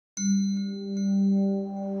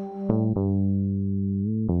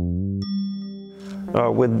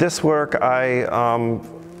With this work, I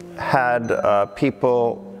had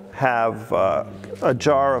people have a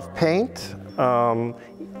jar of paint.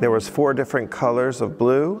 There was 4 different colors of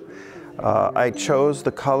blue. I chose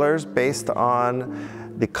the colors based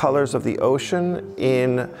on the colors of the ocean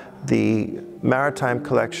in the maritime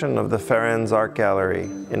collection of the Ferenz Art Gallery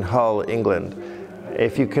in Hull, England.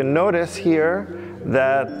 If you can notice here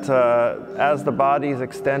that as the bodies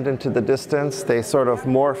extend into the distance, they sort of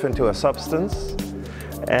morph into a substance.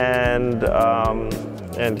 And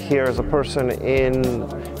here's a person in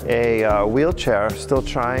a wheelchair still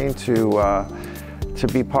trying to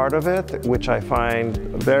be part of it, which I find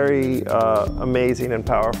very amazing and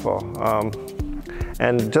powerful.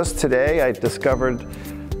 And just today I discovered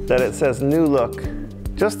that it says new look,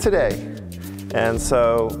 just today. And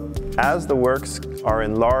so as the works are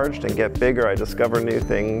enlarged and get bigger, I discover new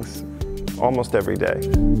things almost every day.